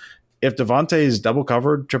well. If Davante is double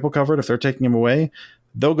covered, triple covered, if they're taking him away,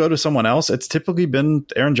 they'll go to someone else. It's typically been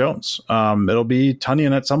Aaron Jones. It'll be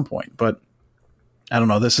Tunyon at some point. But I don't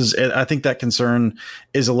know. I think that concern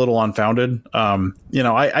is a little unfounded.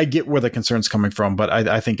 I get where the concern's coming from, but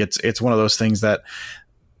I think it's one of those things that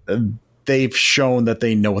they've shown that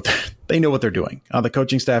they know what they're doing. The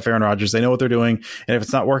coaching staff, Aaron Rodgers, they know what they're doing, and if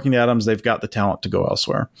it's not working to Adams, they've got the talent to go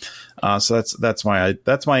elsewhere. So that's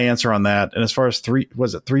my answer on that. And as far as 3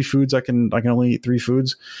 foods, I can only eat 3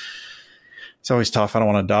 foods. It's always tough. I don't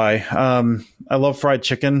want to die. I love fried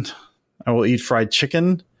chicken. I will eat fried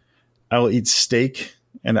chicken. I will eat steak,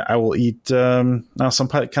 and I will eat some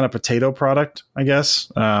kind of potato product, I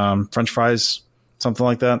guess. French fries, something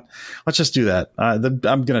like that. Let's just do that. I'm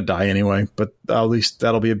going to die anyway, but at least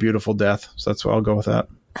that'll be a beautiful death. So that's why I'll go with that.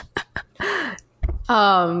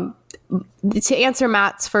 To answer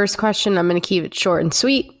Matt's first question, I'm going to keep it short and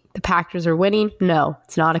sweet. The Packers are winning. No,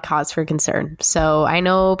 it's not a cause for concern. So I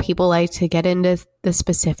know people like to get into the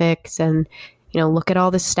specifics and, look at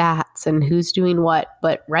all the stats and who's doing what.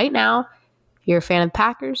 But right now, if you're a fan of the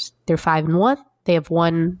Packers, they're 5-1. They have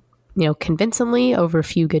won, convincingly over a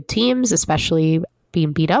few good teams, especially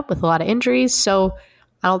being beat up with a lot of injuries. So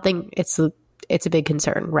I don't think it's a big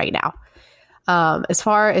concern right now. As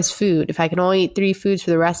far as food, if I can only eat 3 foods for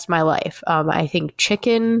the rest of my life, I think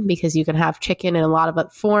chicken, because you can have chicken in a lot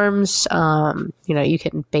of forms. You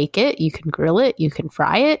can bake it, you can grill it, you can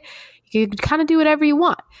fry it. You can kind of do whatever you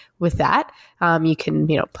want with that. You can,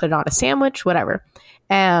 put it on a sandwich, whatever.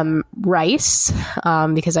 Rice,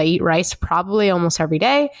 because I eat rice probably almost every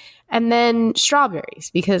day. And then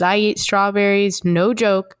strawberries, because I eat strawberries, no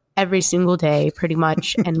joke, every single day pretty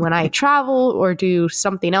much. And when I travel or do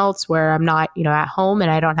something else where I'm not, at home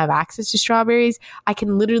and I don't have access to strawberries, I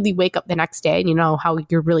can literally wake up the next day and you know how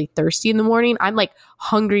you're really thirsty in the morning. I'm like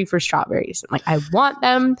hungry for strawberries. I'm like, I want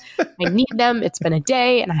them. I need them. It's been a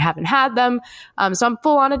day and I haven't had them. So I'm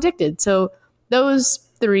full on addicted. So those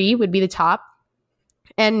 3 would be the top.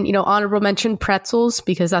 And, honorable mention pretzels,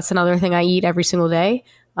 because that's another thing I eat every single day.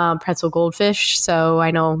 Pretzel goldfish. So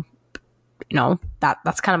I know,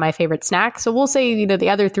 that's kind of my favorite snack. So we'll say, the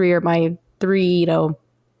other 3 are my 3,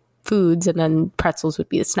 foods, and then pretzels would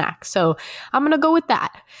be the snack. So I'm going to go with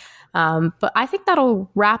that. But I think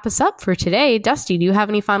that'll wrap us up for today. Dusty, do you have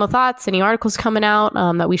any final thoughts? Any articles coming out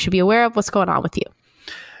that we should be aware of? What's going on with you?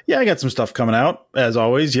 Yeah, I got some stuff coming out, as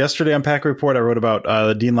always. Yesterday on Pack Report, I wrote about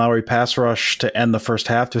the Dean Lowry pass rush to end the first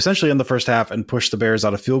half, to essentially end the first half and push the Bears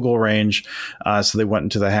out of field goal range. So they went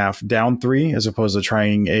into the half down 3, as opposed to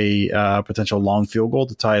trying a potential long field goal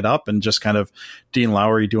to tie it up, and just kind of Dean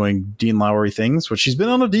Lowry doing Dean Lowry things, which he's been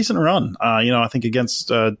on a decent run. I think against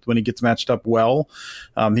when he gets matched up well,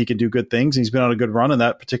 he can do good things. He's been on a good run, and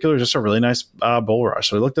that particular just a really nice bull rush.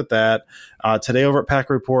 So I looked at that. Today over at Pack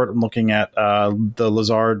Report, I'm looking at the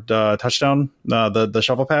Lazard touchdown, the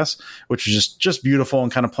shovel pass, which is just beautiful,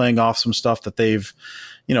 and kind of playing off some stuff that they've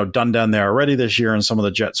done down there already this year, and some of the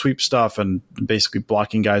jet sweep stuff, and basically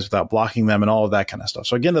blocking guys without blocking them, and all of that kind of stuff.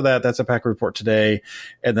 So again, to that, that's a Pack Report today.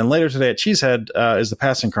 And then later today at Cheesehead is the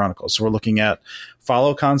Passing Chronicles. So we're looking at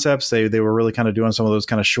follow concepts. They were really kind of doing some of those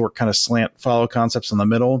kind of short, kind of slant follow concepts in the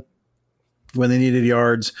middle when they needed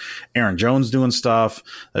yards. Aaron Jones doing stuff,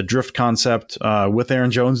 a drift concept with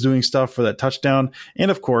Aaron Jones doing stuff for that touchdown.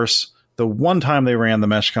 And of course, the one time they ran the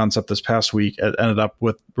mesh concept this past week, it ended up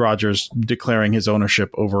with Rodgers declaring his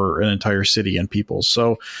ownership over an entire city and people.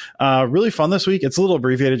 So really fun this week. It's a little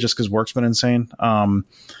abbreviated just because work's been insane.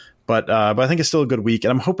 But I think it's still a good week,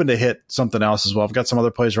 and I'm hoping to hit something else as well. I've got some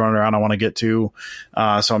other plays running around I want to get to,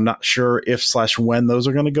 so I'm not sure if/when those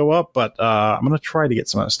are going to go up, but I'm going to try to get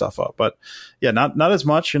some of that stuff up. But yeah, not as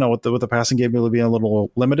much, with the passing game really being a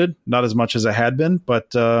little limited, not as much as it had been,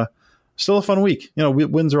 but still a fun week.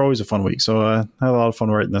 Wins are always a fun week, so I had a lot of fun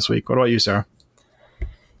writing this week. What about you, Sarah?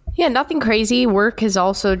 Yeah, nothing crazy. Work has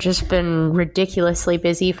also just been ridiculously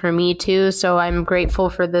busy for me too. So I'm grateful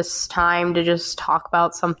for this time to just talk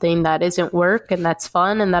about something that isn't work and that's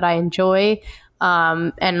fun and that I enjoy.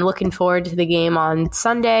 And looking forward to the game on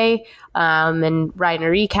Sunday and writing a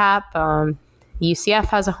recap. UCF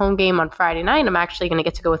has a home game on Friday night. I'm actually going to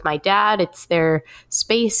get to go with my dad. It's their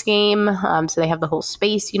space game. So they have the whole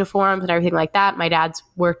space uniforms and everything like that. My dad's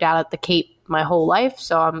worked out at the Cape my whole life,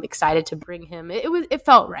 so I'm excited to bring him. It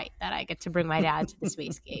felt right that I get to bring my dad to the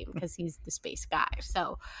space game because he's the space guy.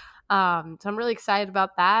 So I'm really excited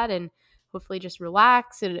about that, and hopefully just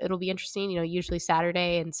relax. It'll be interesting. Usually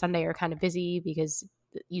Saturday and Sunday are kind of busy because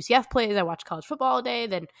UCF plays. I watch college football all day,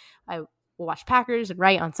 then I will watch Packers and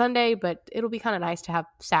write on Sunday, but it'll be kind of nice to have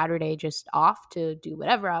Saturday just off to do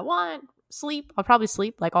whatever I want. Sleep. I'll probably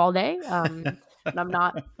sleep like all day. And I'm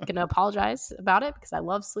not going to apologize about it because I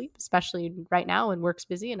love sleep, especially right now when work's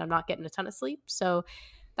busy and I'm not getting a ton of sleep. So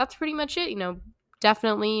that's pretty much it.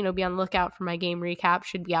 Definitely, be on the lookout for my game recap.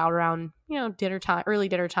 Should be out around, dinner time, early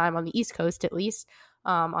dinner time on the East Coast at least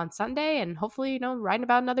on Sunday. And hopefully, writing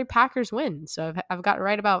about another Packers win. So I've got to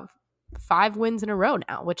write about 5 wins in a row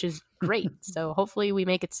now, which is great. So hopefully we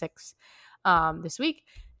make it 6 this week.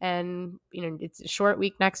 And, it's a short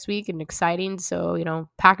week next week and exciting. So,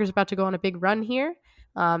 Packers about to go on a big run here.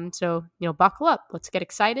 So, buckle up. Let's get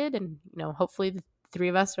excited. And, hopefully the three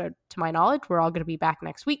of us are, to my knowledge, we're all going to be back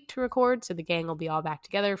next week to record. So the gang will be all back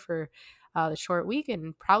together for the short week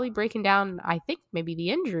and probably breaking down, I think, maybe the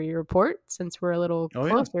injury report since we're a little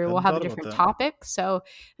closer. We'll have a different topic. So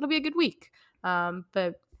it'll be a good week.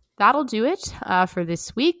 But that'll do it for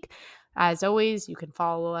this week. As always, you can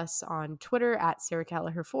follow us on Twitter at Sarah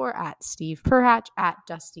Kelleher4, at Steve Perhatch, at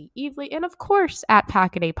Dusty Evely, and of course at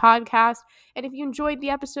Pack-A-Day Podcast. And if you enjoyed the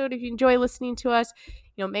episode, if you enjoy listening to us,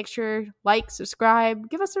 make sure subscribe,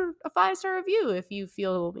 give us a 5-star review if you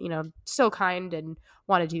feel, so kind and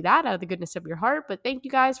want to do that out of the goodness of your heart. But thank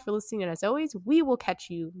you guys for listening. And as always, we will catch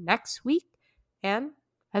you next week. And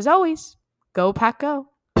as always, go Pack Go.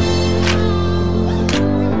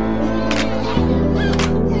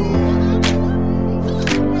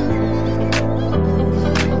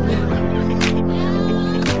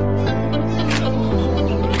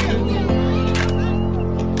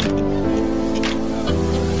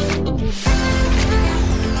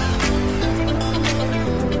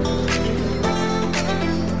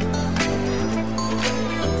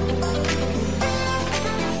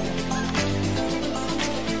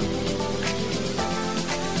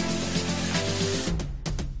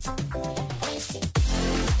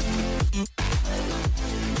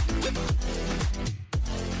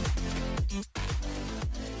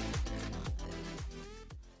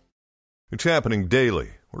 It's happening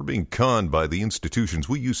daily. We're being conned by the institutions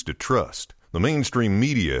we used to trust. The mainstream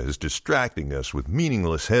media is distracting us with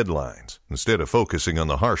meaningless headlines instead of focusing on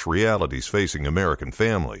the harsh realities facing American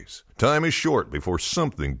families. Time is short before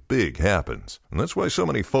something big happens, and that's why so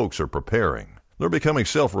many folks are preparing. They're becoming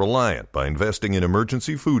self-reliant by investing in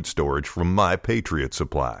emergency food storage from My Patriot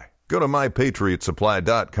Supply. Go to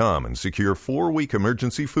MyPatriotSupply.com and secure 4-week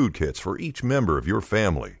emergency food kits for each member of your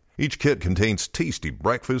family. Each kit contains tasty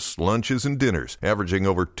breakfasts, lunches, and dinners, averaging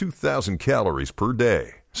over 2,000 calories per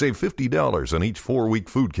day. Save $50 on each 4-week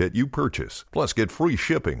food kit you purchase. Plus, get free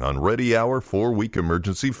shipping on Ready Hour 4-week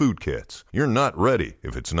emergency food kits. You're not ready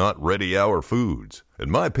if it's not Ready Hour Foods. At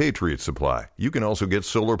My Patriot Supply, you can also get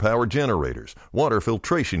solar power generators, water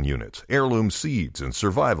filtration units, heirloom seeds, and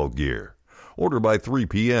survival gear. Order by 3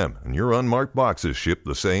 p.m. and your unmarked boxes ship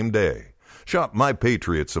the same day. Shop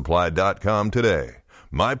MyPatriotSupply.com today.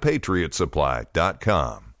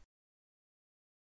 MyPatriotSupply.com.